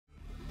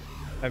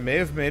I may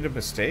have made a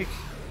mistake.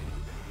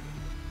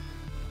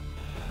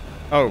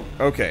 Oh,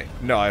 okay.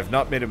 No, I have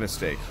not made a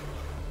mistake.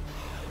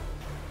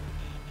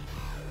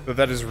 But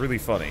that is really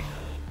funny.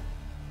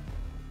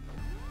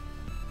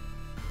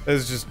 That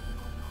is just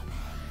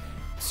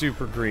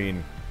super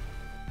green.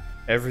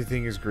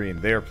 Everything is green.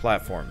 They are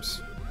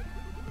platforms.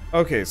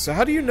 Okay, so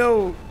how do you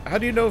know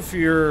if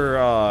you're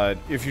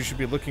if you should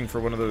be looking for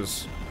one of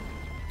those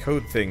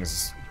code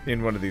things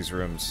in one of these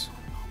rooms?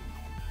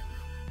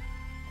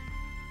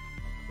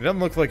 It doesn't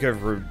look like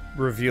I've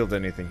revealed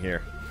anything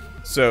here.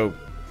 So,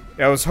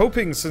 I was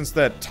hoping since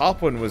that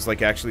top one was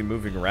like actually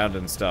moving around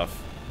and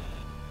stuff,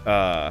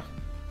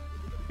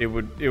 it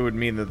would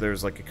mean that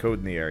there's like a code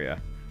in the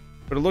area.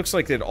 But it looks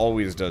like it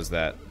always does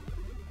that.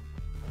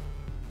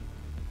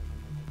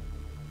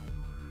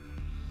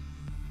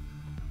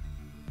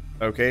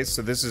 Okay,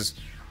 so this is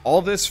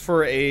all this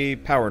for a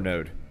power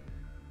node.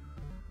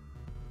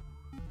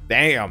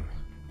 Damn.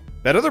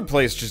 That other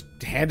place just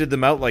handed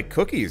them out like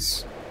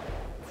cookies.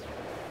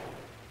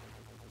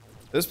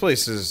 This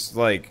place is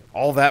like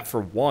all that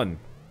for one.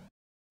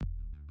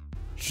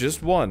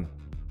 Just one.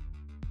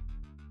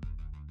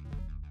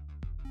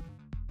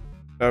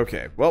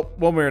 Okay, well,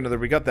 one way or another,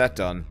 we got that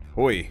done.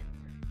 Hoi.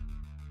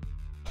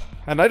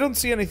 And I don't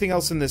see anything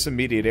else in this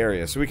immediate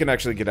area, so we can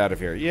actually get out of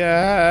here.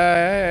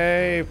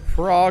 Yay!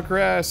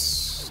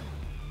 Progress!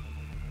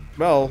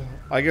 Well,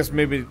 I guess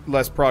maybe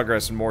less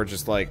progress and more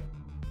just like,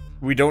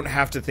 we don't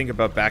have to think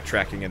about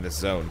backtracking in this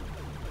zone.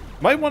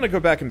 Might want to go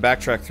back and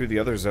backtrack through the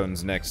other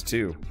zones next,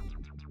 too.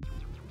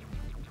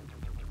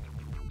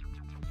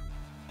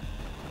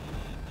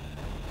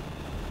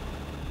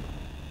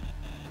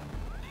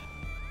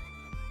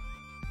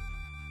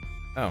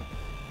 Oh.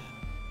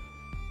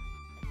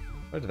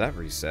 Why did that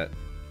reset?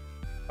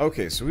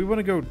 Okay, so we want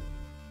to go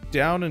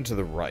down and to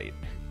the right.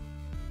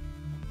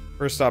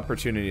 First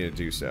opportunity to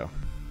do so.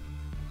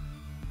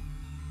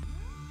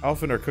 How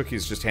often are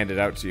cookies just handed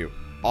out to you?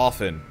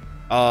 Often.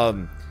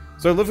 So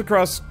I live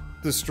across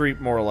the street,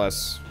 more or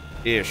less,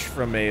 ish,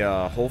 from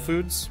a Whole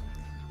Foods.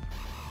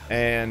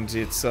 And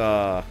it's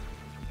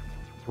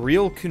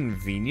real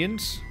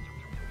convenient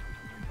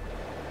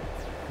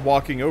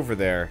walking over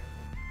there.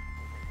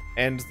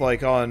 And,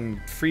 like,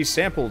 on free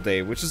sample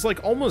day, which is,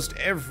 like, almost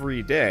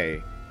every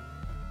day,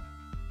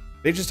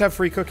 they just have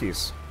free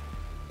cookies.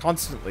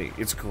 Constantly.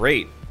 It's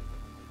great.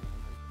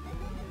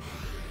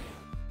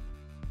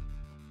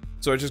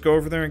 So I just go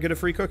over there and get a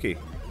free cookie.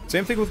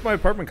 Same thing with my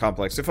apartment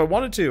complex. If I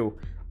wanted to,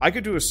 I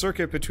could do a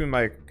circuit between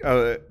my,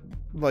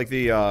 like,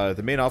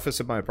 the main office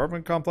of my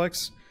apartment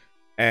complex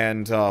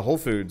and, Whole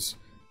Foods,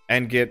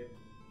 and get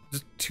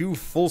just 2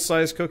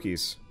 full-size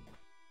cookies.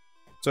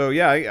 So,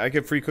 yeah, I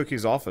get free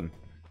cookies often.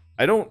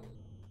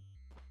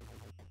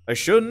 I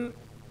shouldn't.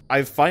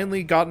 I've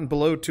finally gotten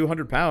below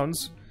 200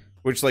 pounds,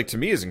 which, like, to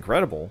me is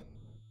incredible.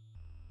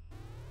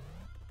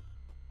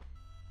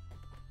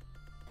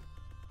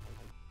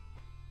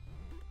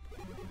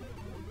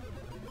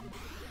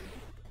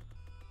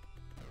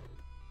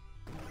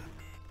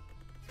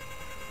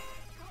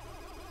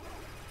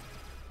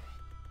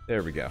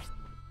 There we go.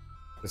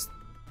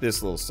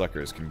 This little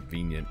sucker is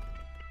convenient.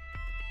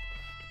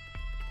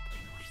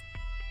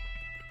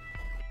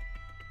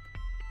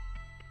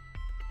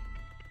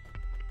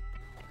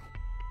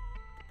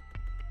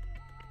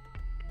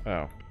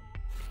 Oh.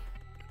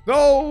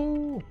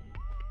 No!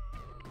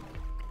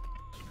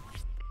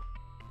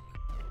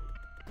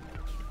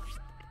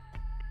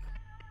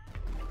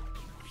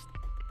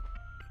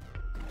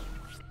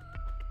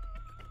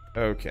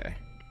 Okay.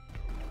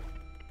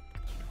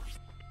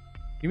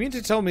 You mean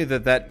to tell me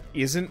that that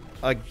isn't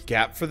a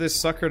gap for this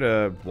sucker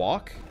to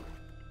walk?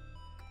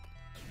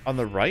 On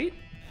the right?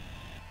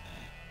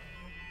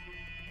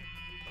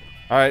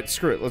 Alright,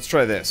 screw it. Let's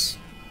try this.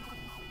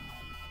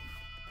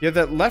 Yeah,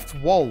 that left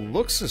wall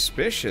looks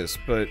suspicious,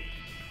 but...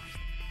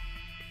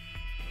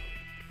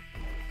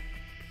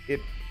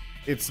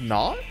 It's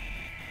not?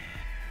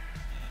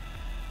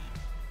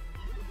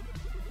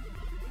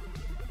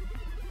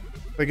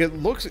 Like, it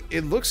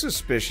looks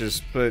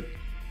suspicious, but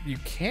you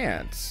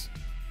can't.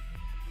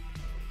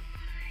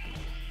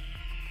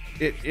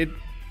 It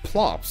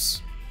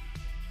plops.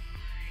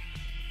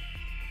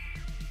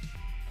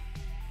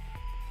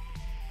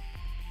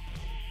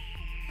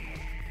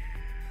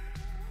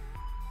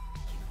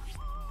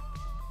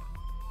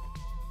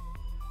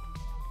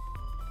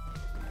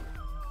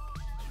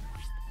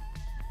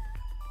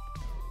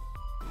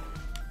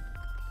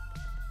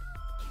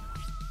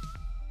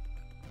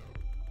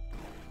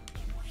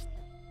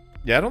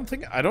 Yeah,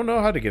 I don't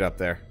know how to get up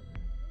there.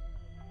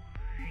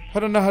 I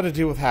don't know how to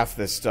deal with half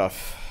this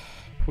stuff.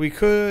 We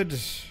could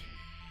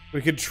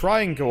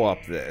try and go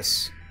up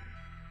this.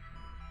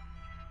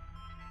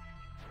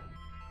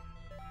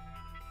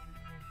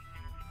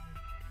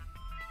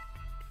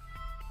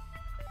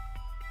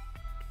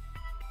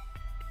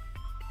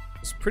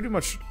 There's pretty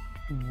much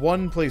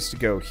one place to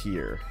go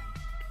here.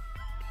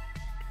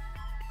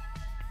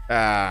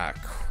 Ah,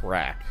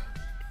 crap.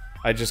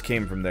 I just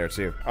came from there,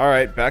 too.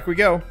 Alright, back we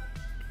go.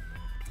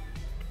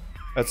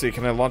 Let's see,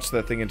 can I launch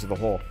that thing into the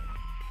hole?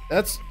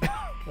 That's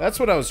that's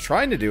what I was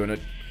trying to do, and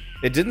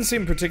it didn't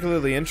seem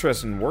particularly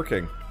interested in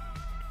working.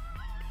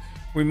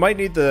 We might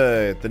need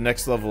the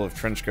next level of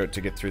trench coat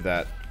to get through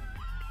that.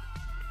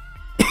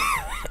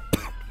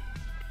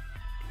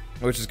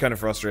 Which is kind of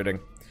frustrating.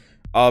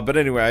 But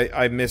anyway,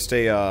 I missed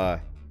a,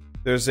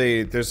 there's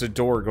a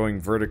door going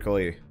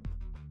vertically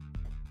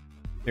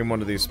in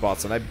one of these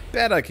spots, and I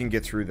bet I can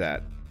get through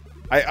that.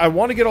 I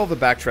want to get all the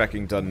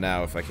backtracking done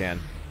now, if I can.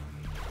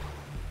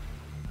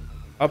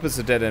 Up is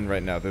a dead end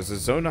right now. There's a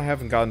zone I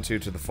haven't gotten to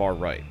the far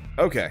right.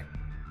 Okay.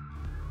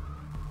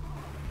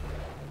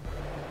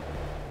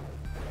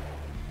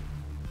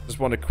 Just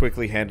want to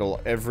quickly handle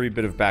every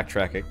bit of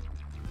backtracking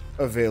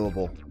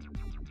available.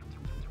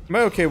 Am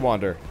I okay,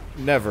 Wander?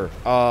 Never.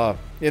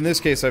 In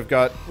this case, I've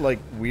got, like,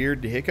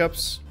 weird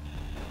hiccups.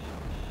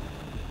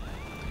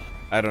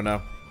 I don't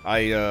know.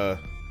 I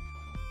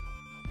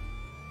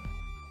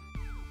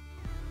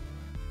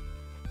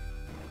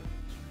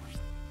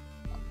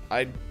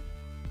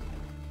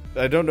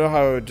don't know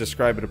how I would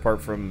describe it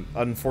apart from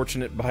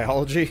unfortunate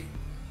biology,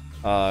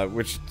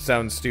 which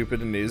sounds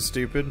stupid and is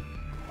stupid.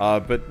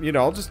 But, you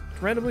know, I'll just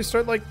randomly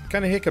start, like,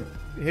 kind of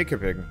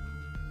hiccuping.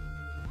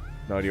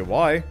 No idea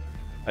why.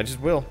 I just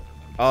will.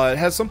 It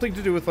has something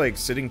to do with, like,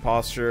 sitting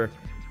posture,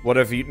 what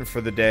I've eaten for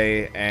the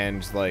day,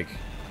 and, like,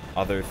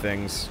 other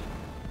things.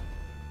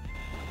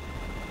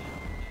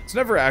 It's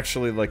never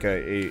actually, like,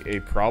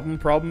 a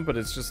problem, but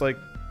it's just like,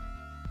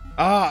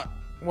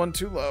 one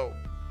too low.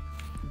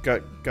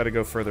 Gotta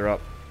go further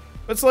up.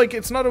 It's like,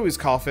 it's not always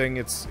coughing,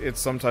 it's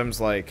sometimes,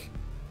 like,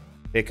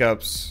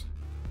 hiccups,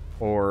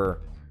 or,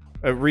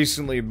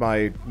 recently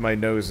my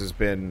nose has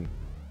been,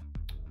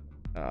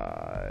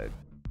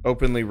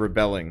 openly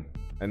rebelling.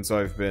 And so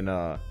I've been,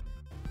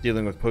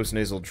 dealing with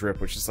postnasal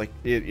drip, which is like,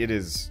 it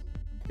is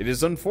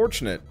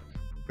unfortunate.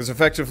 Because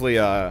effectively,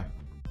 I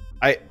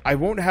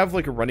won't have,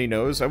 like, a runny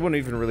nose. I won't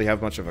even really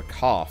have much of a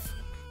cough.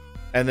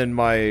 And then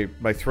my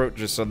throat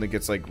just suddenly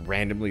gets, like,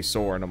 randomly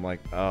sore, and I'm like,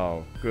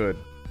 oh, good.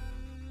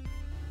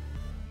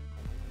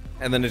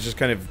 And then it just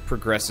kind of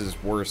progresses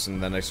worse,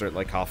 and then I start,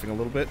 like, coughing a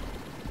little bit.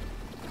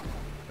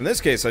 In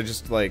this case, I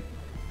just, like,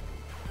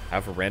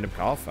 have a random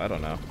cough? I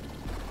don't know.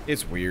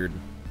 It's weird.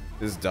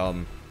 It's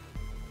dumb.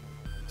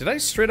 Did I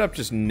straight up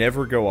just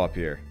never go up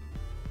here?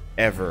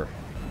 Ever.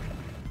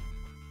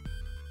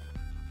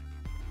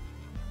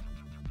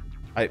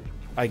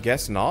 I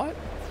guess not?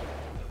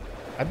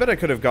 I bet I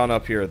could have gone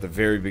up here at the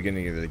very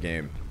beginning of the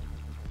game.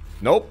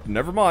 Nope,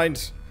 never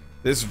mind.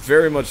 This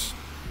very much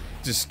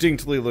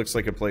distinctly looks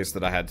like a place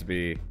that I had to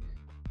be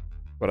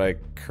what I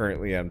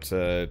currently am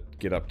to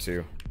get up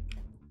to.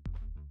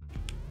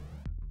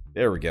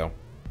 There we go.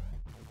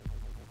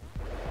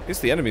 I guess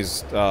the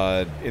enemies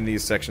in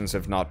these sections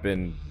have not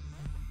been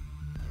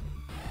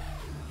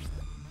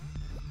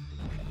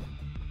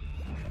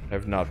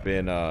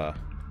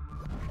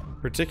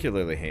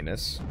particularly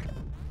heinous.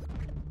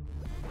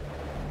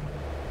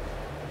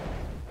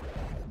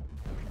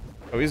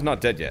 Oh, he's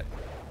not dead yet.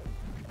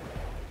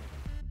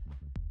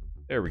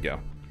 There we go.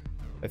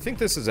 I think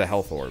this is a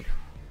health orb.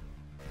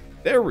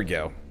 There we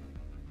go.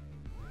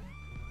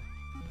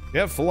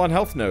 Yeah, full-on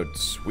health node.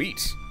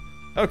 Sweet.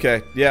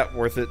 Okay, yeah,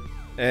 worth it.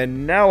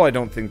 And now I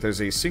don't think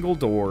there's a single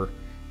door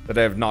that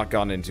I have not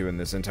gone into in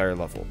this entire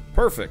level.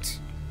 Perfect.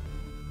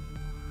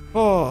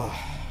 Oh,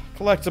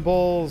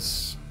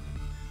 collectibles.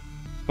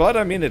 But,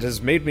 I mean, it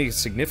has made me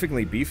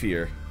significantly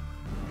beefier.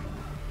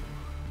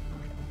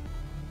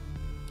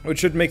 Which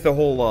should make the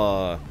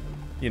whole,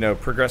 you know,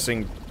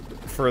 progressing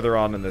further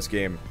on in this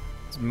game,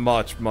 it's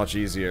much, much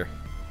easier.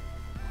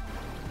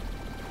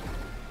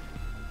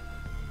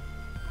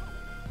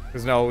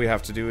 Because now all we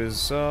have to do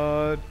is,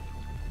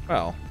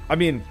 well, I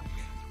mean,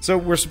 so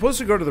we're supposed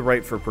to go to the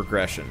right for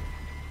progression,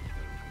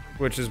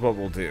 which is what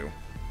we'll do.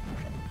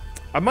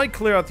 I might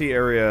clear out the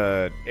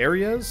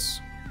areas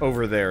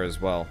over there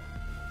as well,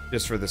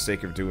 just for the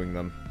sake of doing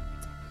them.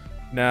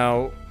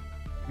 Now,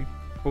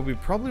 what we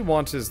probably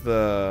want is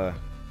the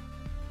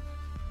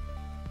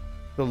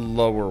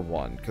lower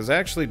one, because I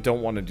actually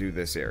don't want to do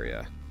this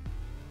area.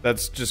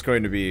 That's just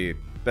going to be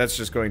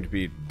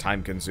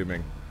time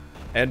consuming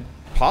and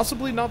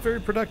possibly not very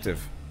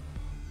productive.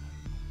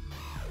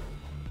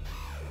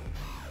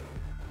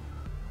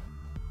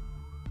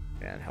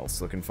 Man, health's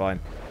looking fine.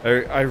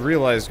 I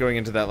realized going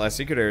into that last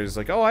secret area is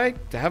like, oh, I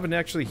haven't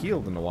actually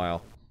healed in a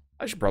while.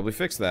 I should probably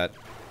fix that.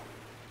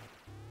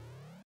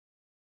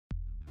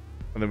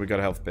 And then we got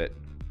a health bit.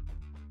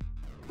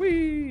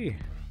 Whee!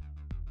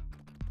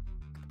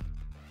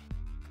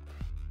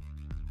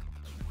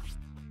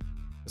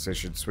 Guess I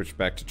should switch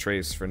back to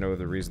Trace for no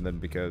other reason than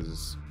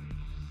because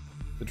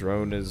the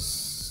drone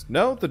is...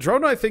 No, the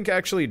drone I think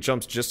actually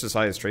jumps just as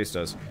high as Trace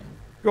does.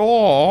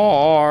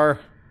 Gore!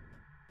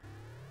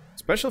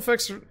 Special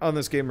effects on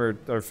this game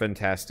are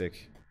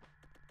fantastic.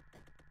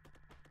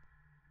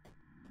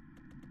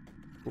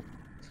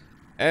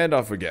 And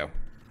off we go.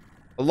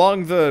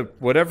 Along the...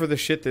 whatever the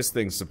shit this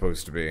thing's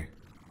supposed to be.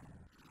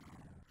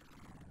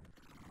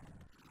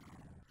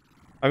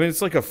 I mean,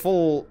 it's like a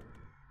full...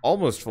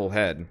 almost full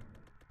head.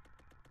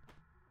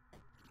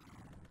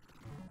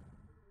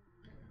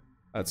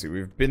 Let's see,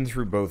 we've been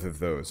through both of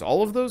those.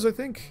 All of those, I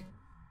think?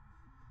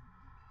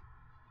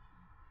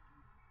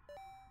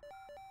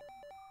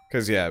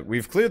 Because, yeah,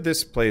 we've cleared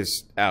this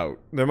place out.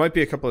 There might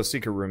be a couple of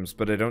secret rooms,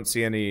 but I don't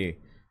see any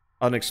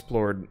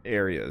unexplored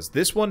areas.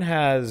 This one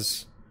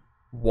has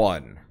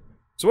one.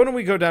 So why don't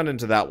we go down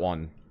into that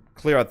one,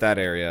 clear out that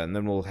area, and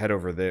then we'll head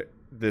over there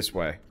this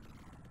way.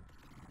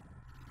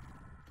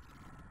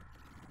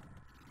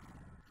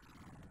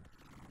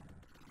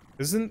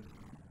 Isn't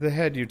the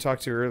head you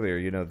talked to earlier,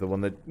 you know, the one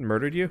that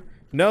murdered you?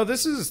 No,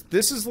 this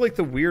is like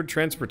the weird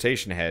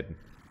transportation head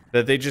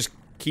that they just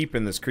keep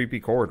in this creepy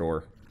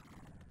corridor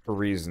for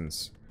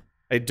reasons.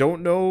 I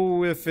don't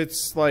know if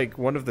it's like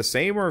one of the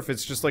same or if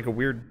it's just like a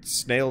weird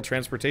snail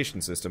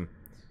transportation system.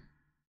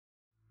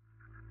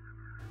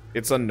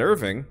 It's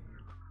unnerving.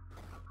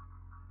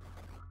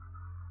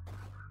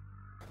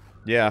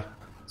 Yeah.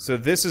 So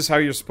this is how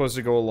you're supposed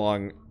to go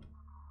along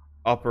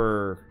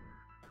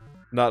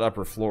not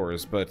upper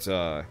floors, but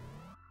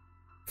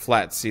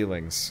flat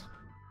ceilings.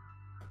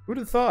 Who'd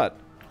have thought?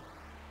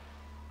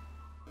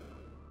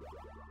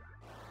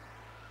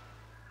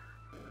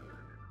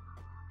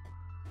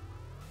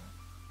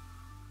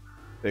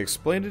 They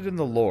explained it in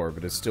the lore,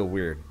 but it's still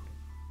weird.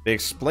 They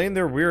explained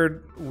their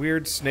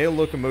weird snail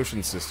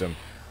locomotion system.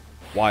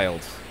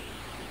 Wild.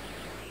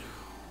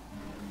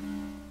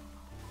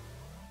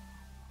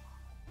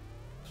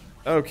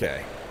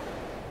 Okay.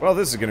 Well,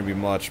 this is going to be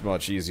much,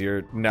 much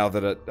easier now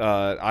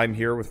that I'm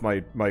here with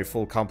my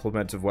full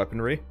complement of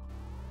weaponry.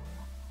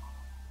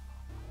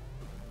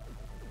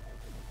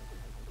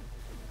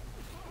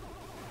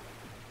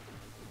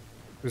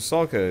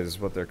 Rusalka is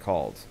what they're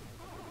called.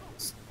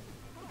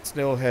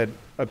 Snailhead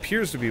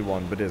appears to be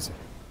one, but isn't.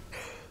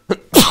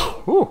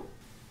 Whew.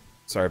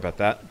 Sorry about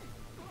that.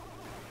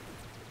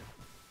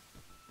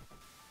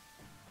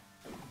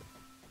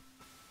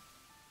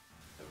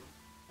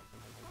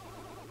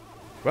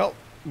 Well,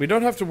 we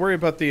don't have to worry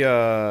about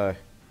the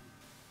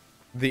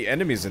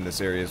enemies in this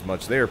area as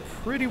much. They are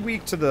pretty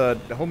weak to the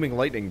homing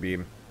lightning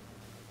beam.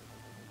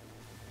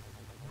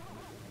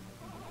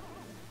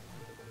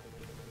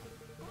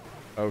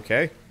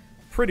 Okay.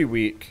 Pretty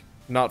weak.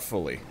 Not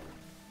fully.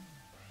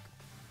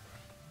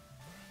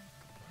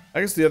 I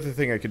guess the other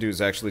thing I could do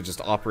is actually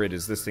just operate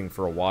as this thing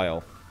for a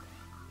while.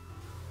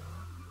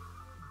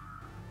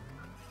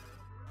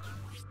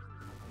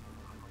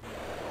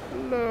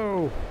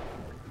 Hello.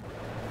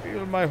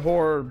 Feel my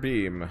horror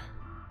beam.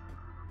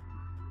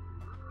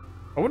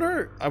 I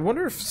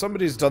wonder if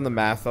somebody's done the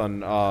math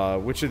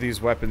on which of these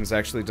weapons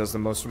actually does the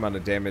most amount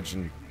of damage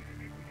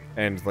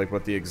and like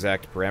what the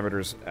exact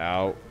parameters.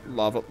 Ow.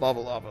 Lava, lava,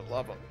 lava,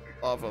 lava,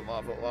 lava,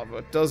 lava, lava.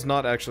 It does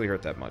not actually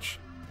hurt that much.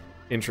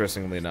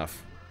 Interestingly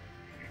enough.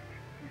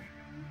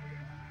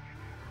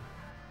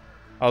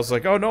 I was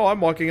like, oh no,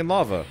 I'm walking in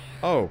lava.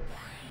 Oh.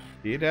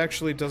 It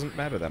actually doesn't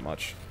matter that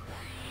much.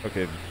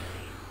 Okay.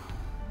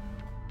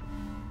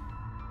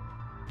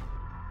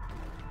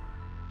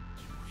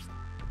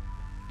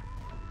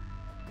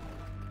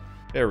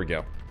 There we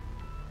go.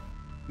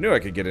 Knew I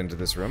could get into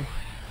this room.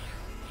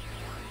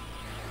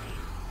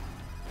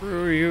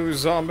 Screw you,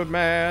 zombie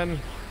man.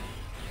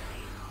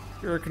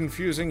 You're a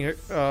confusing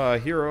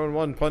hero in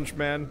One Punch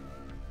Man.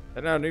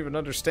 And I don't even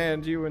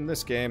understand you in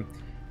this game.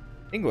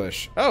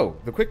 English. Oh,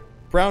 the quick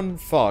brown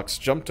fox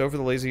jumped over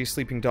the lazy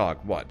sleeping dog.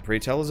 What, pray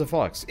tell, is a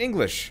fox?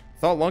 English.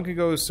 Thought long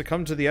ago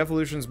succumbed to the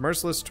evolution's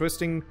merciless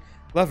twisting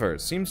lever.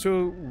 Seems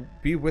to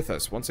be with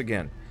us once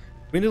again.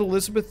 Queen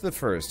Elizabeth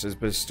I has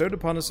bestowed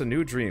upon us a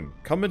new dream.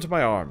 Come into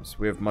my arms.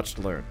 We have much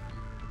to learn.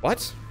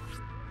 What?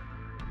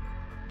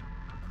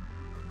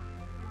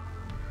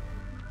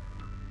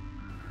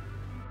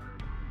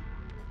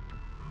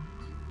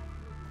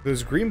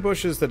 Those green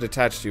bushes that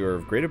attach to you are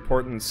of great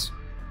importance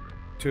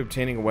to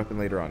obtaining a weapon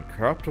later on.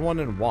 Corrupt one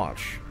and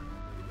watch.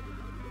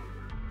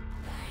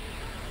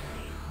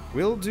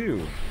 Will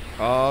do.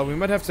 We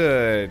might have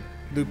to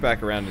loop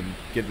back around and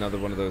get another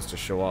one of those to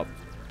show up.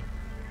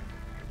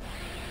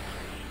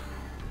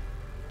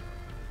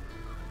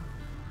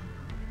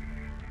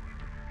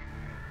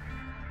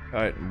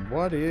 Alright,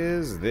 what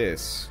is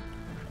this?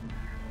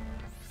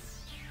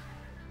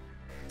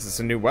 Is this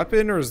a new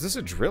weapon, or is this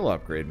a drill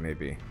upgrade,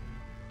 maybe?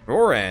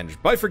 Orange,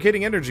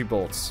 bifurcating energy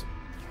bolts.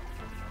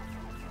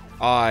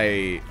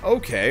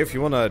 Okay, if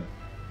you want to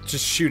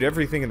just shoot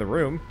everything in the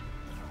room.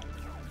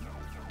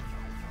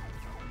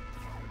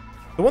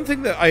 The one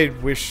thing that I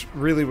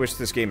really wish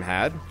this game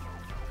had,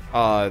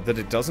 that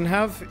it doesn't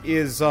have,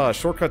 is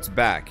shortcuts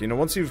back. You know,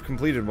 once you've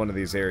completed one of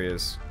these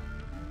areas.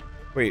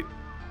 Wait.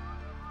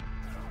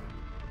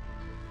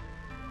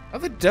 How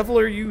the devil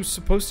are you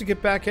supposed to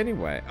get back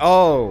anyway?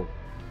 Oh,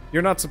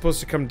 you're not supposed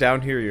to come down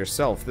here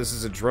yourself. This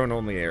is a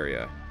drone-only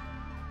area.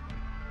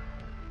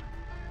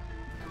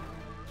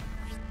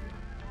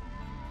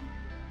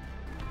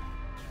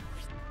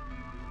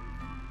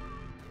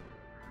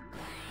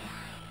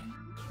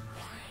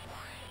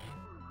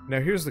 Now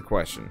here's the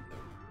question.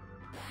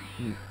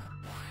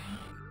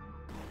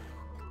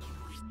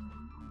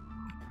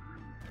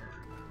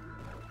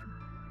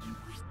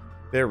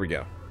 There we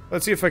go.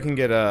 Let's see if I can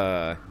get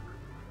a...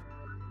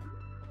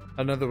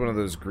 Another one of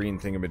those green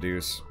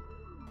thingamadoos.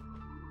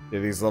 Yeah,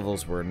 these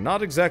levels were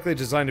not exactly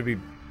designed to be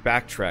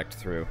backtracked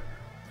through.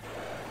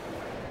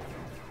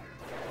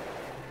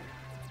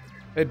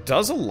 It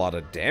does a lot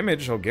of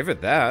damage, I'll give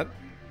it that.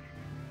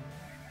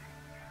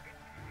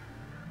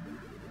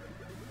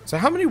 So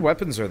how many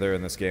weapons are there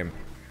in this game?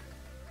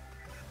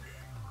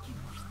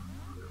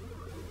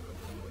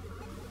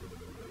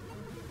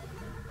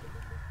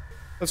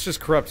 Let's just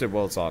corrupt it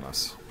while it's on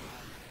us.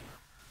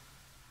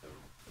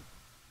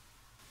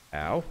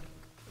 Ow.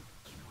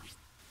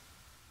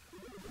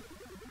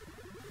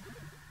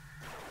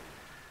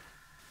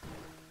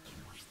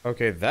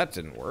 Okay, that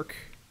didn't work.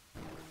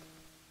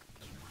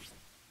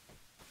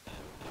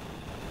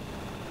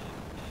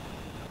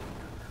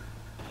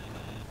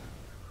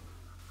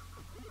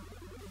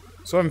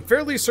 So I'm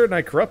fairly certain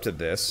I corrupted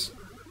this.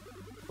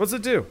 What's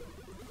it do?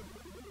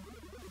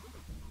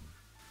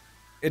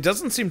 It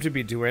doesn't seem to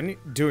be doing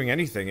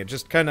anything. It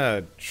just kind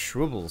of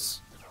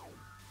shrivels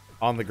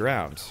on the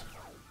ground.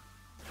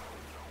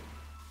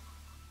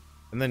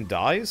 And then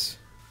dies?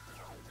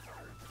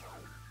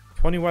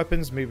 20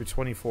 weapons, maybe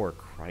 24.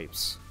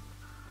 Cripes.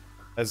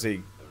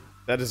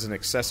 That is an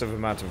excessive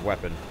amount of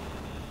weapon.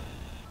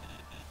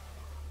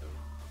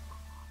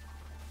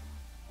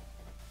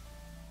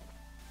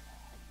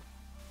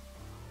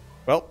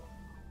 Well,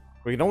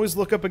 we can always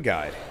look up a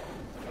guide.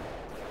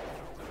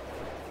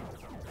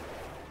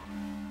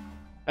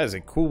 That is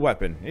a cool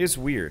weapon. It's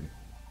weird.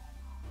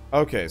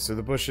 Okay, so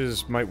the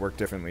bushes might work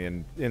differently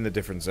in the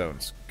different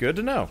zones. Good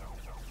to know.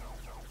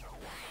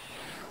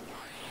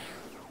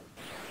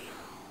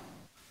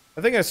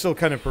 I think I still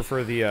kind of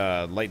prefer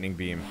the lightning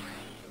beam.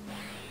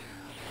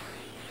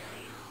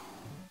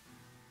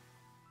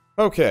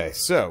 Okay,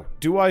 so,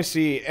 do I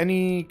see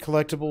any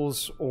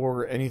collectibles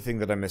or anything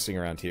that I'm missing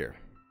around here?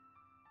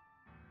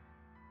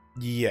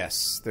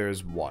 Yes,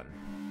 there's one.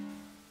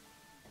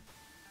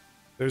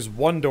 There's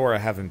one door I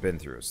haven't been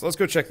through, so let's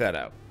go check that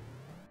out.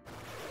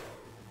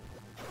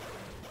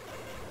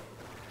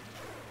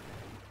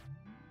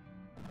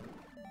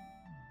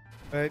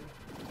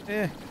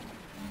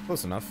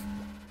 Close enough.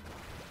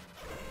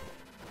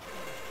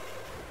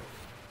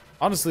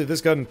 Honestly,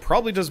 this gun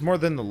probably does more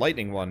than the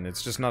lightning one,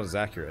 it's just not as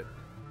accurate.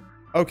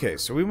 Okay,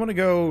 so we want to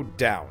go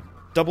down.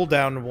 Double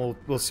down, and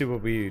we'll see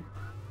what we...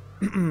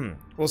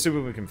 we'll see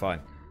what we can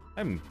find.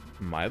 I'm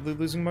mildly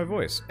losing my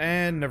voice.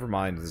 And never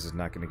mind, this is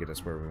not going to get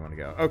us where we want to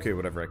go. Okay,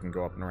 whatever, I can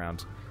go up and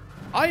around.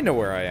 I know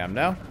where I am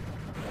now.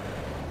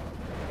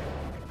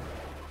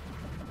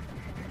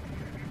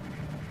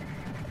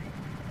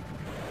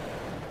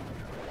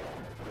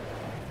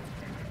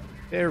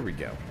 There we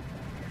go.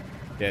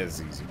 Yeah,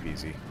 it's easy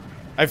peasy.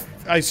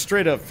 I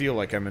straight up feel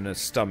like I'm in a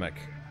stomach.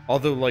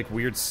 Although, like,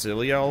 weird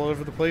cilia all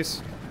over the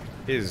place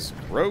is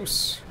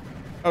gross.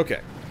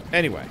 Okay,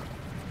 anyway.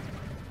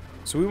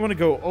 So we want to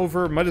go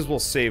over, might as well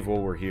save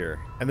while we're here.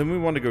 And then we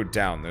want to go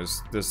down.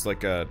 There's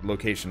like a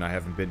location I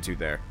haven't been to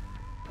there.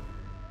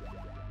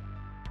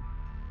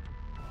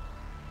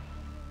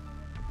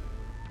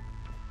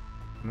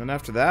 And then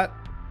after that,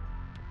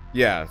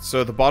 yeah,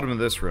 so the bottom of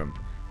this room.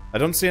 I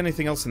don't see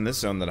anything else in this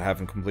zone that I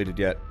haven't completed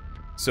yet.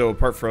 So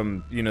apart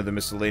from, you know, the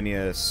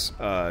miscellaneous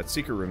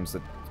secret rooms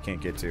that you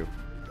can't get to.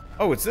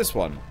 Oh, it's this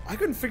one. I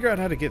couldn't figure out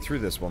how to get through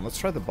this one. Let's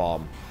try the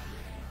bomb.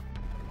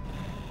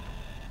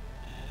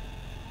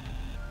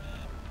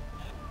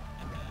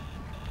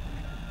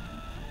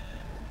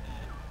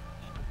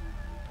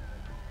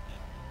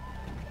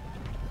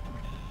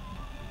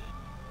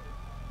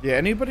 Yeah,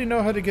 anybody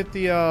know how to get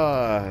the,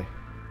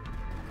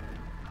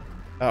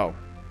 Oh.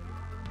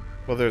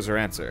 Well, there's our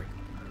answer.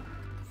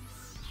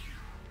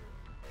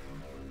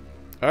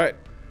 Alright.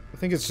 I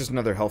think it's just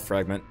another health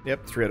fragment.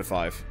 Yep, 3 out of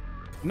 5.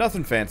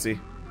 Nothing fancy.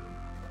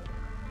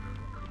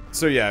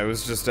 So yeah, it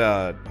was just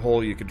a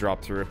hole you could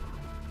drop through.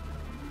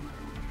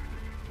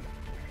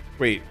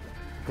 Wait,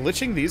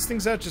 glitching these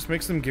things out just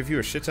makes them give you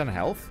a shit ton of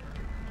health?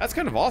 That's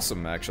kind of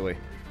awesome, actually.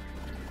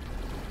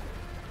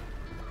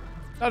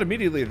 Not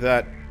immediately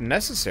that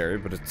necessary,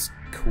 but it's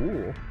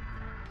cool.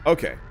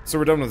 Okay, so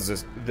we're done with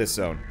this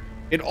zone.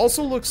 It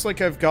also looks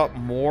like I've got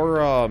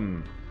more,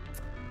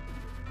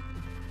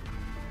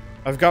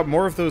 I've got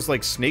more of those,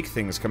 like, snake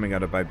things coming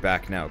out of my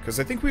back now, because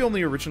I think we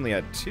only originally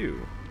had 2.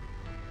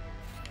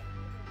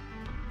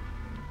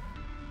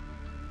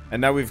 And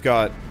now we've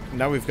got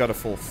a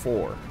full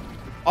 4.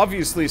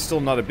 Obviously,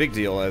 still not a big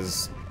deal,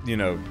 as, you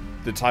know,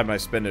 the time I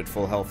spend at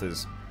full health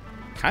is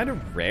kind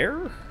of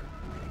rare?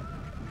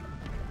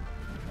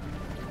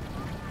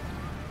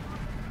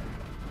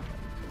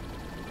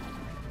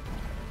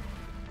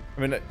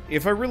 I mean,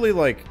 if I really,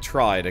 like,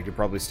 tried, I could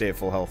probably stay at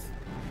full health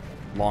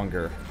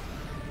longer.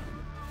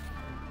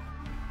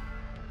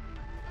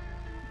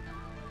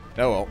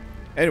 Oh well.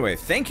 Anyway,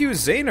 thank you,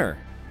 Zaner,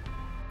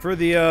 for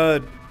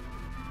the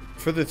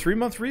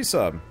 3-month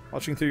resub.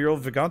 Watching through your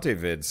old Vagante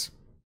vids.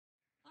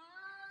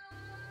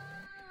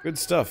 Good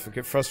stuff. I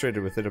get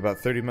frustrated with it about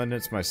 30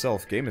 minutes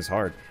myself. Game is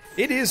hard.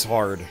 It is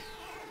hard.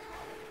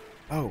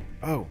 Oh.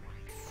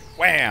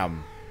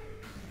 Wham!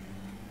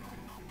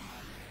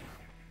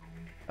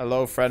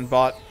 Hello, friend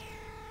bot.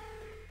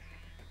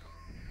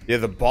 Yeah,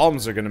 the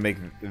bombs are gonna make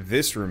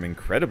this room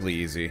incredibly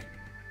easy.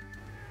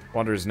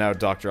 Wander is now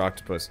Dr.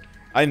 Octopus.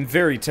 I'm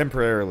very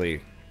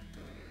temporarily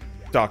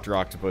Dr.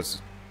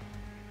 Octopus.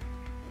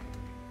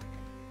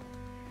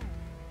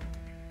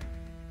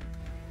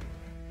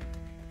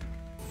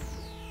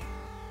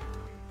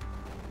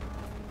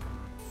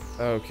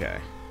 Okay.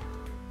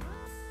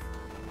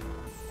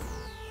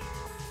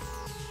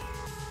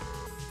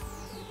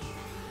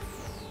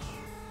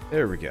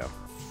 There we go.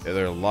 Yeah,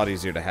 they're a lot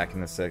easier to hack in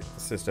this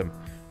system.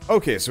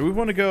 Okay, so we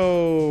want to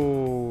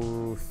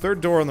go...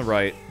 third door on the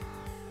right.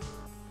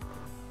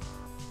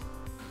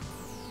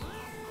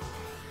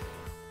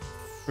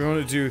 We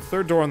want to do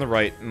third door on the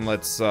right, and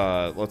let's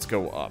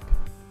go up.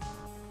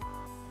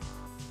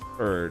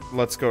 Or,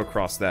 let's go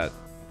across that.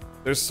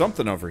 There's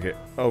something over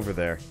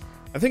there.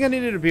 I think I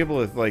needed to be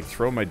able to, like,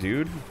 throw my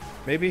dude,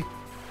 maybe?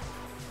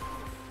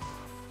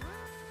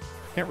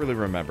 Can't really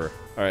remember.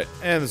 Alright,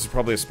 and this is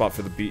probably a spot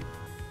for the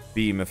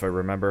beam, if I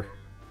remember.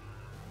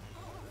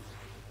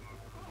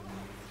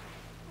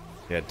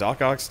 Yeah,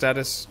 Doc Ock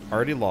status,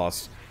 already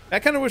lost. I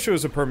kind of wish it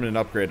was a permanent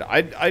upgrade.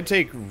 I'd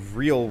take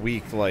real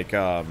weak, like,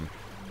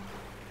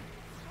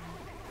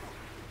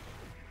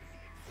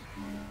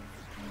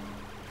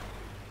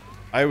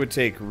 I would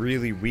take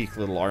really weak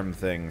little arm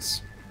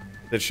things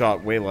that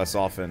shot way less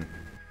often.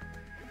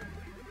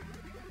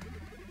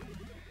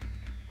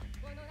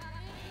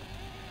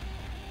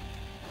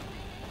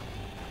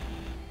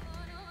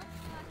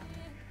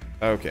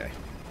 Okay.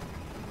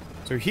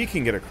 So he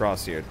can get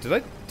across here.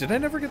 Did I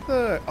never get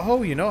the...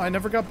 Oh, you know, I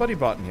never got Buddy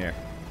Bot in here.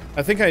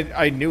 I think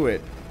I knew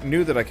it.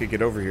 Knew that I could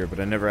get over here, but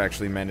I never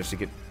actually managed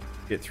to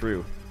get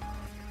through.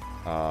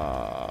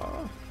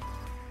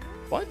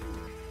 What?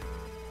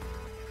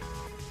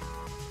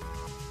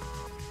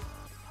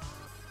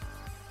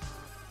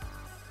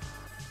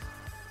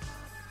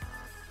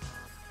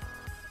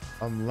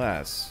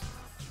 Unless...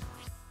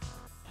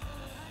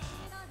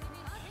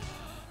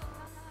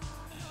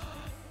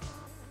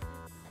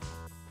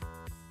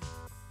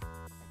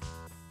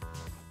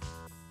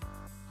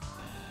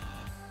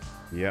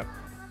 Yep.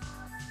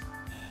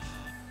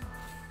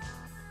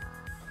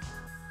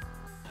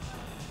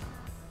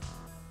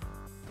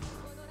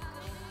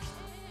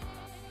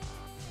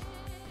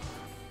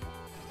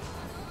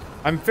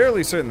 I'm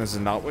fairly certain this is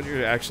not what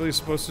you're actually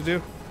supposed to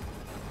do,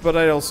 but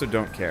I also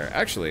don't care.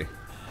 Actually,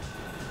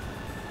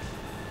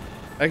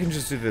 I can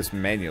just do this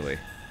manually.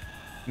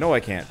 No, I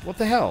can't. What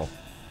the hell?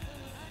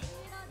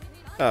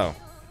 Oh.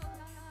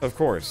 Of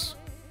course.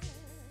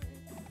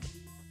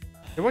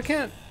 Hey, why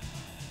can't...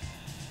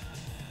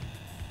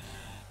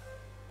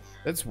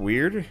 That's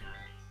weird.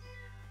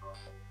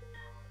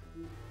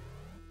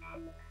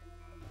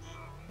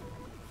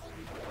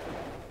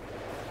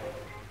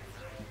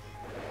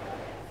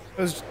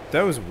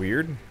 That was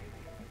weird.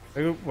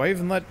 Why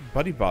even let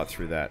Buddy Bot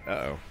through that?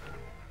 Uh-oh.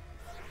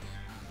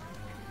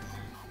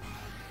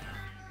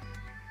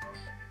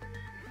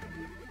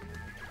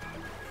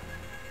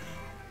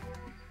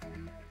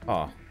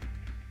 Huh.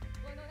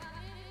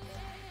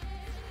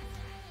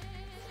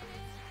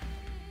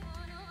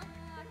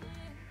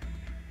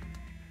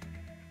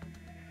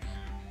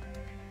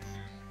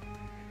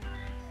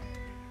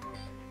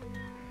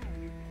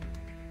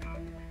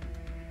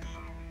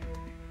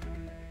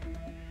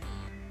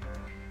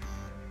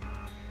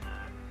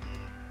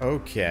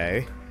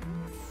 Okay.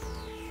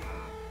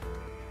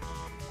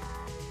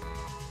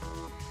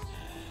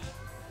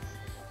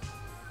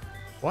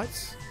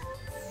 What?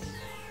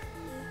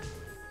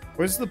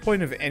 What's the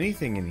point of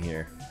anything in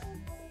here?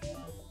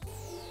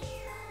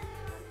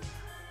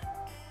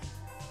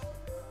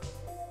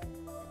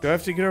 Do I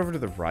have to get over to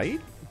the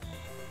right?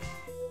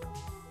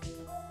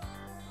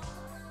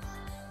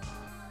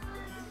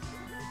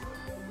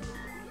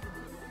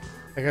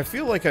 Like, I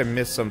feel like I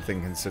missed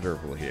something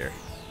considerable here.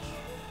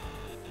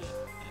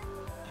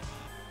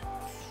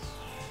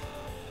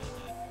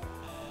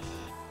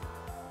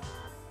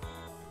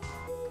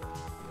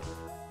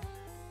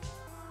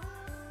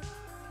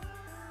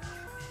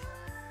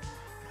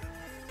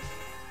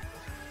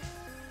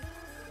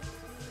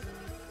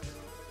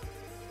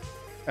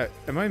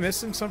 Am I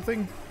missing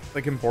something,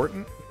 like,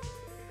 important?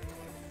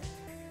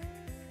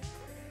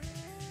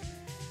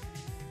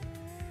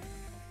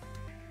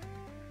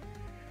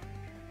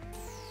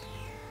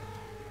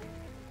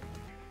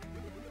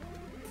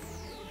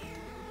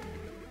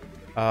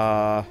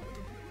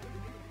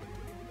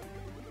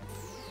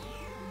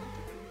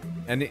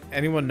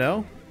 Anyone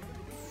know?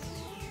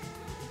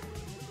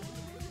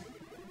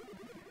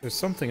 There's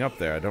something up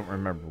there, I don't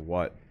remember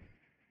what.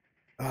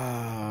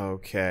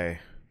 Okay.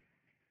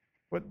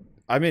 What?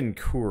 I'm in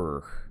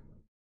Kur.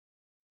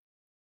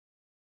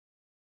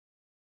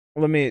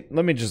 Let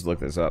me just look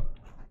this up.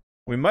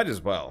 We might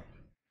as well.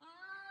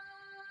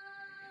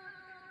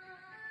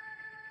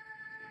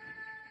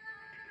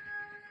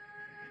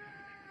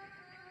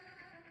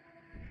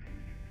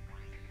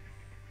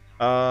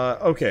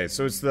 Okay,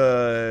 so it's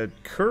the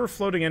Kur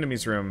floating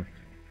enemies room,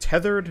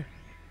 tethered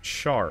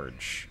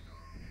charge.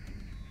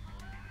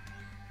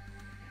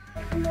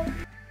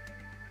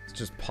 Let's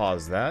just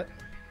pause that.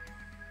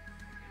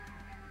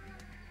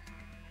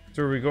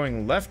 So are we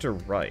going left or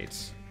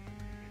right?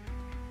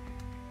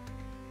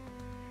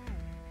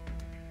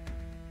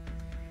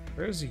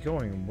 Where is he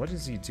going? What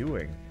is he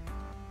doing?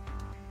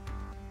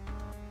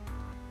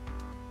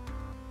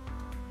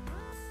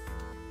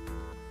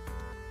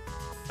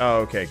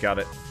 Oh, okay, got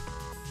it.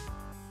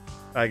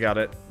 I got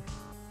it.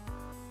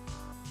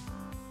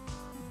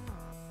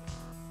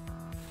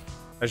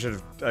 I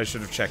should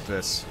have checked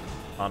this,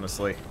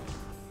 honestly.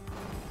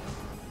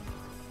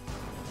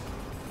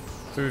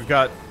 So we've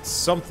got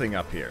something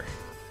up here.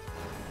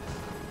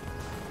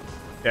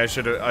 Yeah, I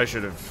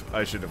should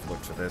have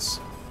looked for this.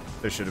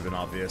 This should have been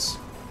obvious.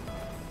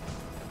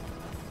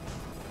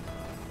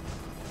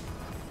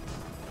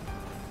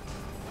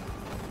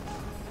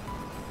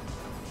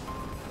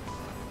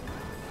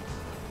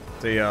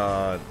 It's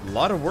a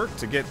lot of work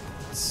to get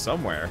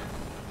somewhere.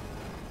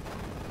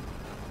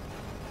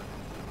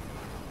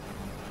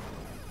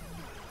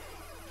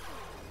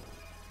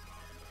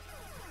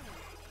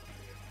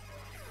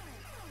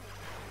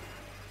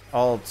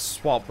 I'll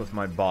swap with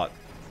my bot.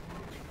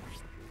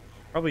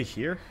 Probably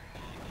here?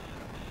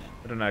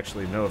 I don't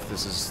actually know if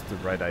this is the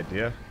right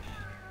idea.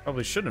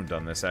 Probably shouldn't have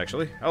done this,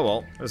 actually. Oh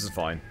well, this is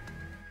fine.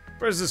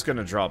 Where's this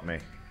gonna drop me?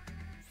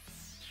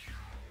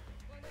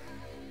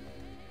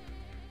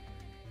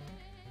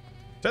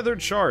 Tethered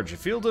charge. A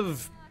field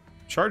of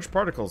charged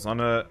particles on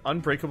an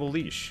unbreakable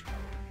leash.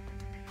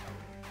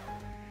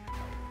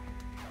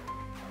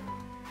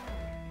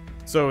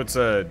 So it's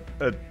a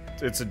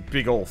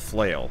big old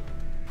flail.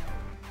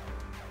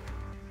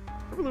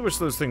 I really wish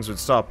those things would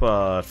stop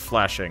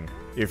flashing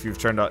if you've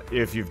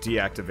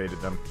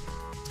deactivated them.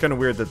 It's kind of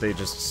weird that they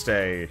just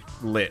stay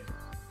lit.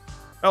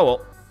 Oh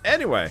well.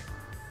 Anyway,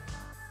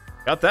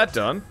 got that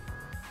done.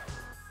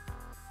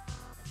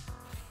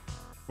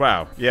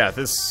 Wow. Yeah.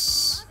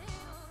 This.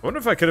 I wonder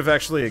if I could have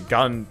actually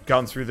gone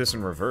through this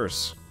in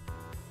reverse.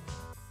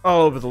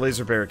 Oh, but the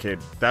laser barricade.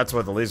 That's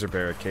why the laser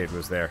barricade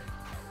was there.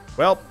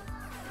 Well.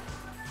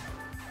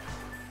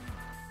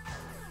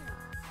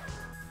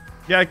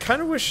 Yeah, I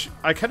kind of wish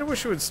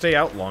it would stay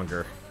out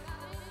longer.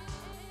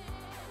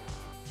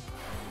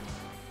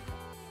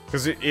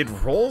 Because it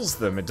rolls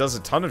them. It does a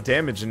ton of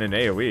damage in an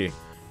AoE.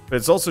 But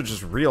it's also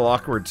just real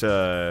awkward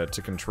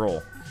to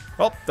control.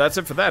 Well, that's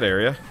it for that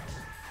area.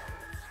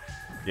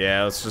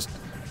 Yeah, let's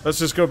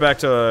just go back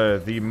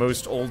to the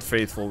most Old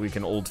Faithful we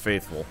can Old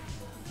Faithful.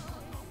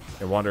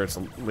 I wonder it's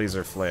a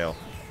laser flail.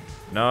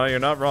 No, you're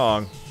not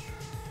wrong.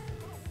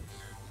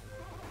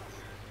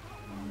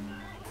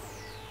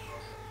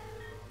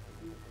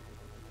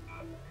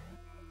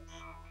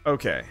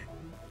 Okay.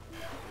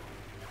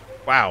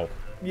 Wow.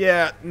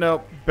 Yeah,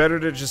 no, better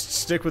to just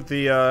stick with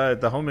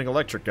the homing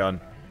electric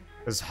gun.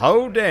 Because,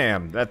 oh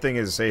damn, that thing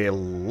is a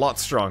lot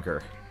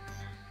stronger.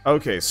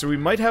 Okay, so we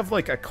might have,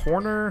 like, a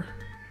corner...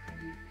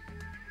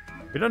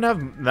 We don't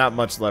have that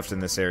much left in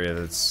this area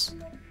that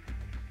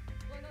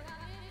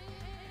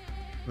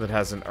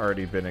hasn't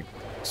already been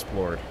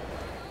explored.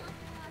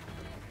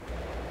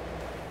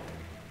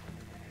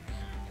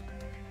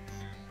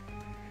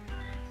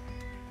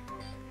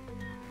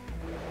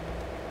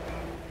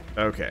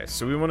 Okay,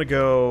 so we want to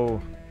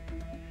go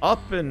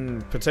up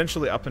and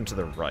potentially up and to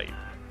the right.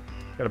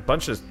 Got a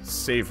bunch of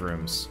save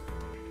rooms.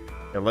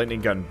 A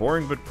lightning gun,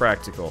 boring but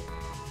practical.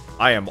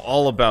 I am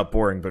all about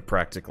boring but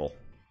practical.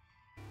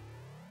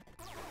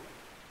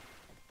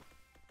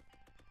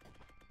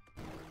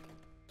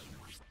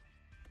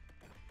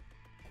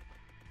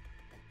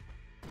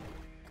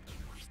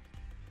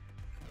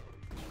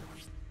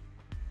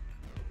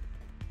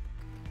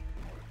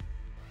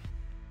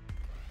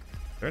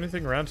 Is there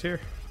anything around here?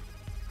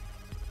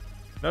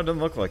 No, it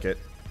doesn't look like it.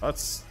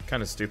 That's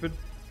kind of stupid.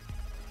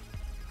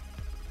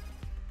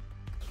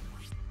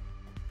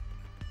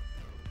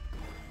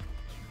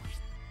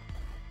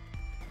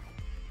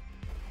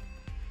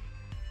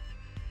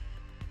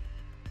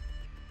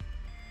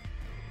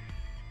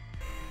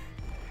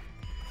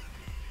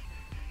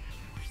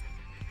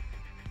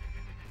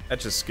 That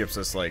just skips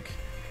us, like,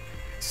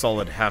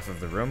 solid half of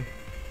the room.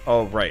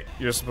 Oh, right.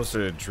 You're supposed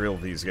to drill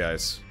these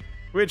guys.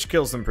 Which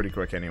kills them pretty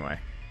quick anyway.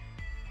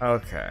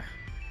 Okay.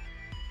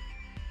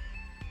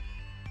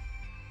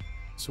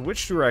 So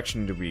which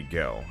direction do we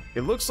go?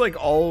 It looks like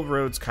all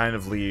roads kind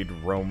of lead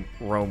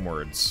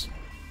Romewards.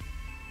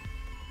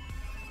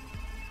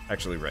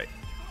 Actually, right.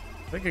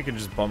 I think I can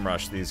just bum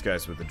rush these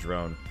guys with the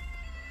drone.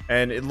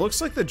 And it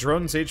looks like the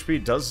drone's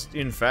HP does,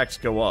 in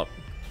fact, go up.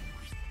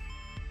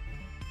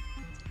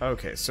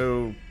 Okay,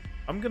 so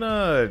I'm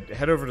gonna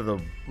head over to the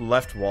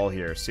left wall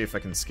here, see if I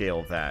can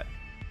scale that.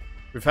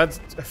 We've had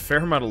a fair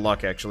amount of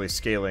luck, actually,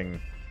 scaling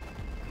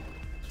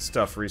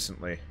stuff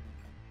recently.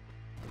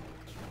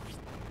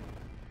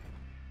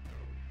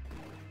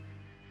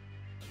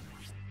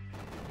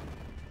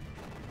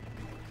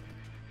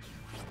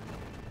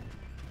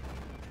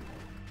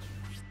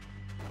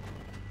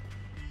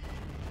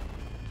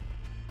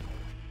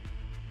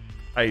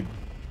 I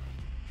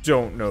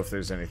don't know if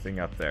there's anything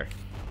up there.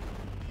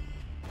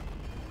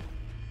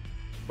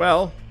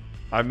 Well,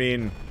 I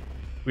mean,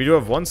 we do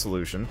have one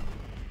solution.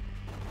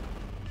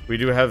 We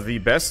do have the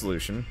best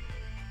solution.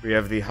 We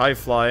have the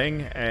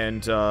high-flying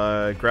and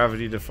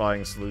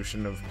gravity-defying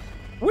solution of...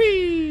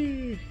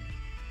 Whee!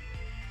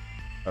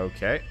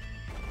 Okay.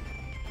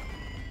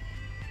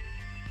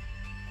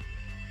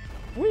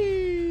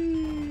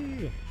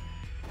 Whee!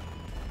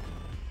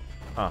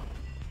 Huh.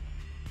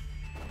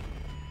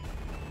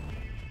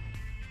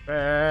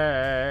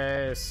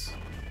 Face!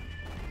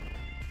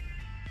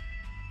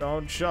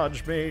 Don't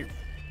judge me.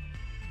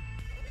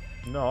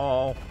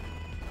 No.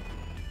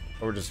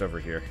 Oh, we're just over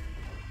here.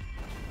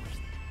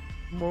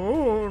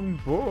 Moon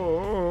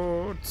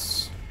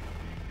boots.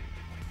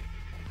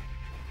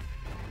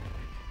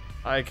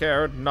 I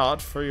care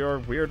not for your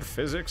weird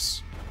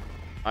physics.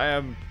 I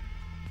am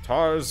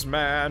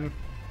Tarzman.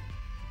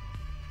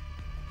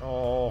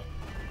 Oh,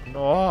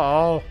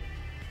 no.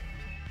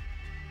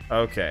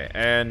 Okay,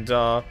 and,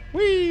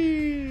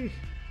 whee!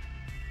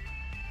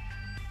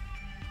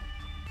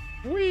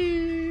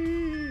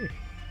 Whee!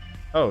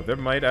 Oh, there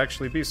might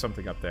actually be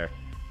something up there.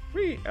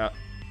 Whee!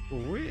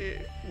 Whee!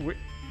 Whee!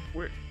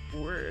 Whee!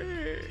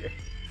 Whee!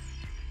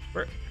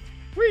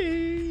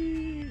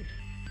 Whee!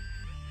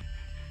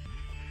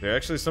 There's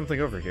actually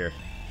something over here.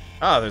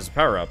 Ah, there's a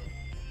power-up.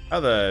 How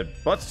the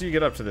butts do you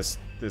get up to this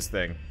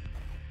thing?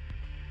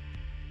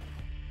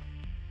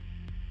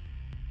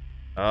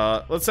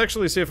 Let's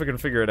actually see if we can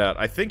figure it out.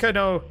 I think I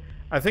know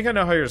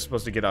how you're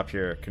supposed to get up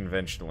here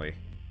conventionally.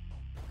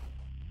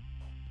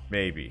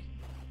 Maybe.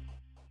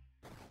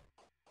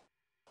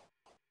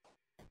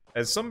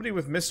 As somebody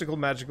with mystical,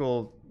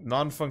 magical,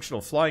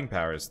 non-functional flying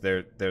powers,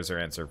 there's our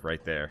answer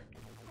right there.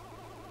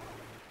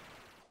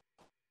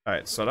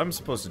 Alright, so what I'm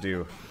supposed to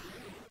do...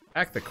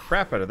 hack the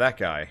crap out of that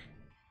guy.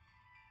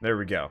 There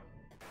we go.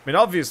 I mean,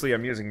 obviously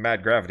I'm using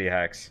mad gravity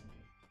hacks.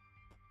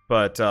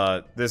 But,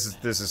 this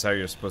is how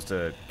you're supposed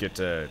to get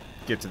to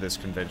this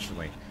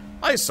conventionally.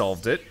 I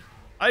solved it.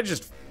 I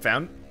just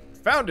found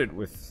it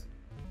with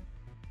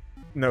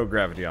no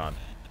gravity on.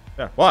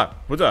 Yeah, what?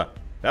 What's up?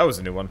 That was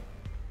a new one.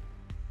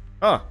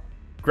 Huh.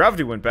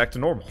 Gravity went back to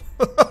normal.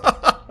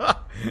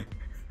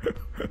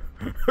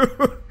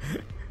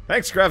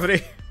 Thanks,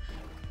 gravity.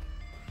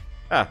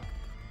 Ah.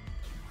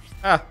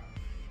 Ah.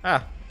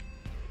 Ah.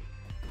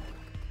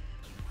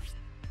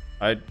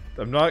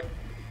 I'm not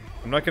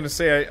gonna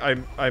say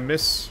I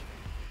miss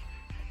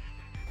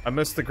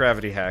the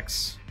gravity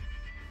hacks.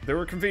 They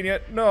were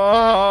convenient.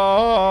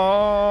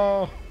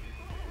 No.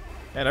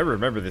 Man, I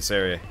remember this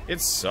area.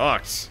 It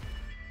sucks.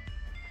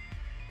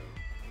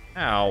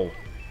 Ow.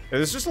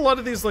 There's just a lot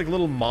of these like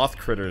little moth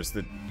critters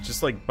that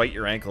just like bite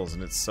your ankles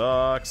and it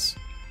sucks.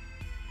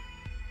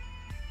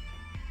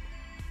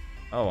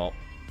 Oh well.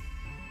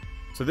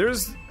 So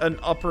there's an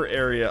upper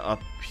area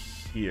up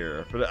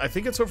here, but I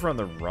think it's over on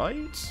the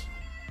right?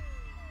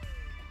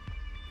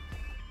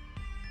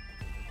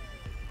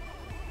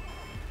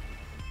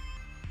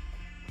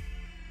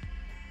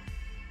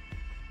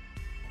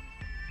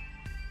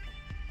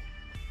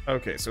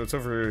 Okay, so it's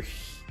over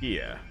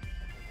here.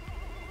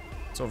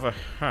 It's over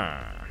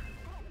here.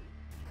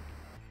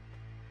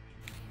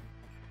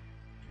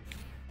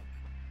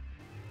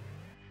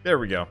 There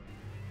we go.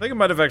 I think I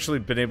might have actually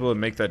been able to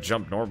make that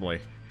jump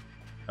normally.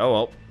 Oh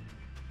well.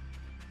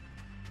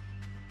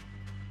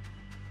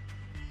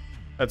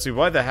 Let's see,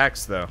 why the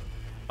hacks though?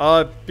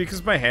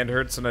 Because my hand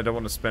hurts and I don't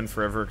want to spend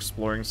forever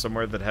exploring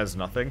somewhere that has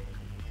nothing.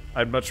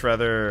 I'd much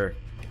rather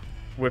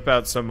whip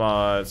out some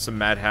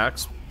mad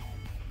hacks.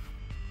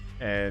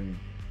 And...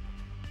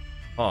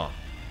 huh.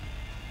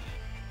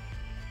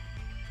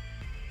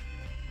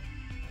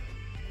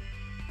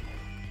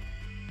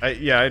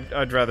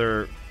 I'd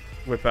rather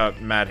whip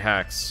out mad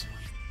hacks.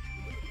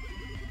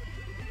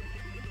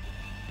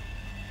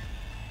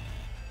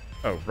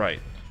 Oh, right.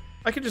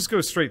 I could just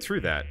go straight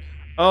through that.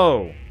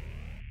 Oh.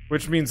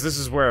 Which means this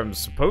is where I'm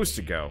supposed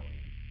to go.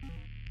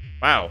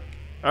 Wow.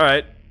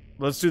 Alright.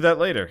 Let's do that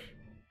later.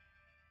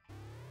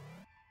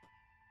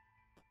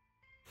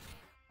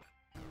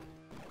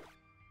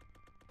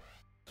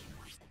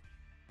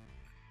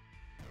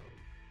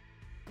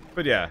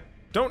 But yeah,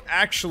 don't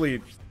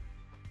actually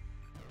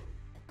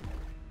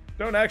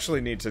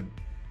need to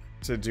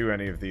do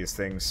any of these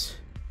things.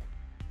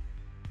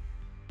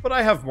 But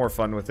I have more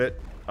fun with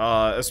it.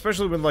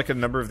 Especially when like a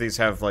number of these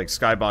have like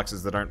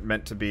skyboxes that aren't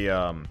meant to be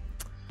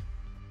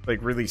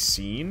like really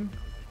seen.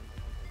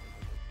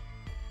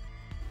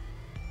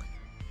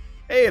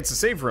 Hey, it's a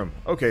save room.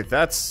 Okay,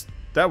 that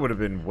would have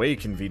been way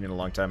convenient a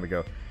long time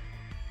ago.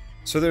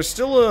 So there's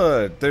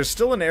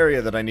still an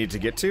area that I need to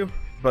get to,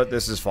 but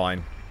this is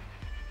fine.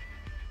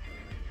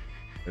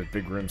 The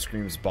big room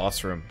screams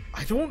boss room.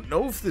 I don't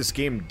know if this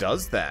game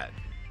does that.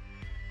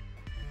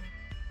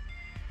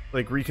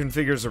 Like,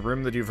 reconfigures a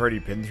room that you've already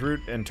been through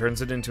and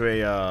turns it into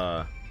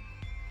a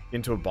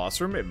boss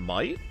room? It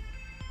might?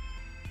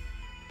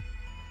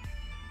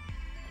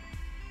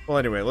 Well,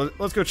 anyway,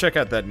 let's go check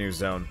out that new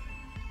zone.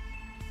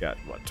 Got,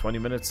 what, 20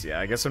 minutes? Yeah,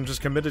 I guess I'm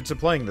just committed to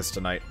playing this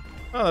tonight.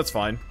 Oh, that's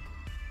fine.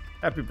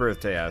 Happy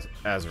birthday,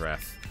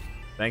 Azrath.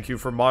 Thank you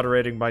for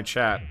moderating my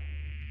chat.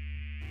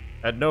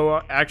 At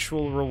no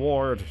actual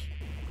reward.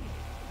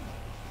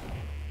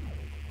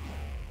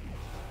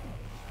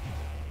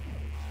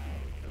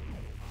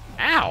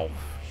 Ow.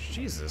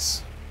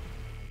 Jesus.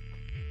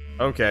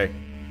 Okay.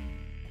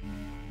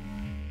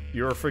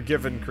 You're a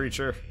forgiven,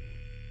 creature.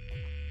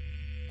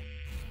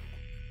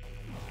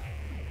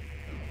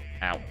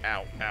 Ow,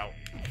 ow, ow.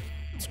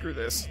 Screw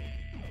this.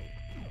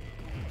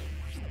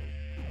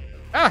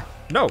 Ah!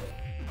 No!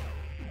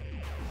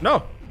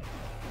 No!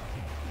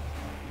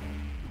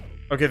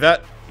 Okay,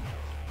 that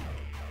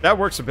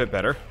works a bit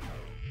better.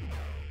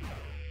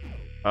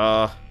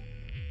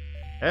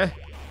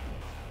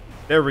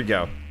 There we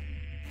go.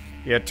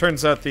 Yeah, it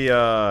turns out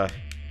the,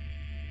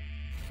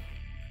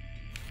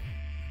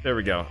 there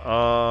we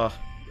go.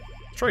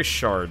 Try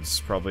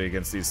shards, probably,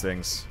 against these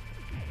things.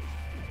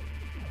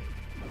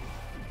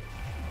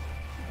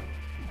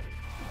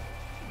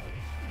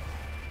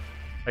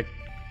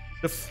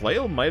 The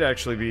flail might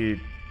actually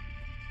be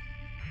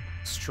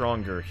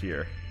stronger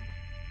here.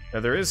 Now,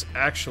 there is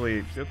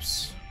actually...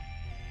 Oops.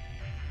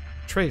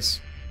 Trace.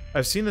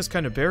 I've seen this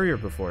kind of barrier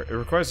before. It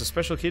requires a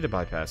special key to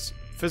bypass.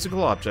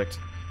 Physical object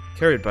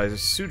carried by the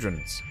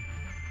Sudrons.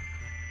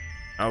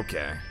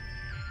 Okay.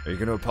 Are you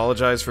going to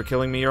apologize for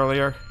killing me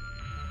earlier?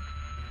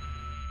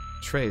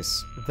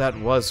 Trace, that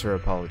was her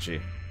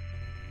apology.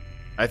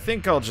 I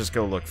think I'll just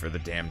go look for the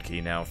damned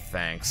key now,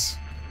 thanks.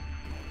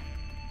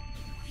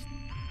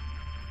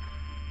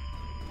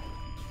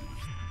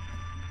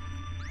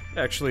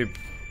 Actually,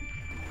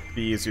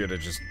 be easier to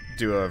just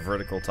do a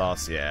vertical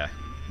toss, yeah.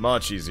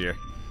 Much easier.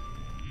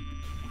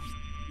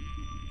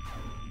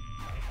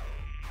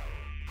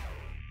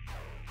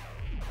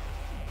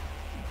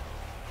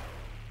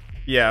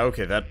 Yeah,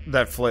 okay,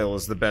 that flail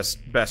is the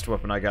best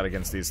weapon I got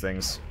against these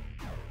things.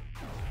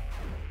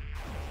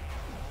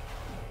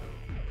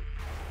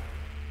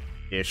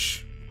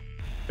 Ish.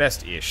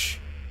 Best-ish.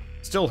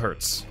 Still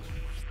hurts.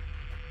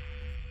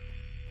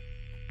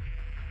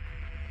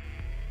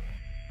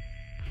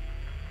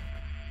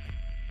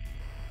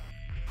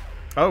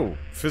 Oh,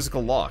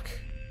 physical lock.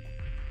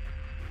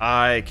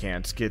 I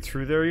can't get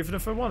through there even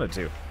if I wanted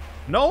to.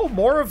 No,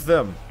 more of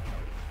them!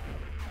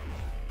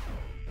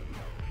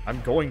 I'm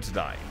going to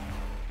die.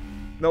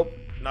 Nope,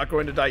 not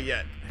going to die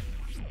yet.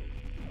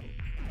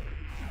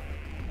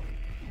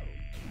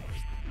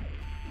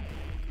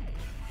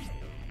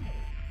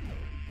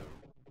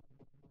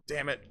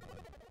 Damn it.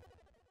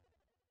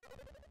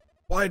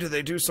 Why do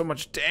they do so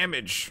much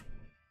damage?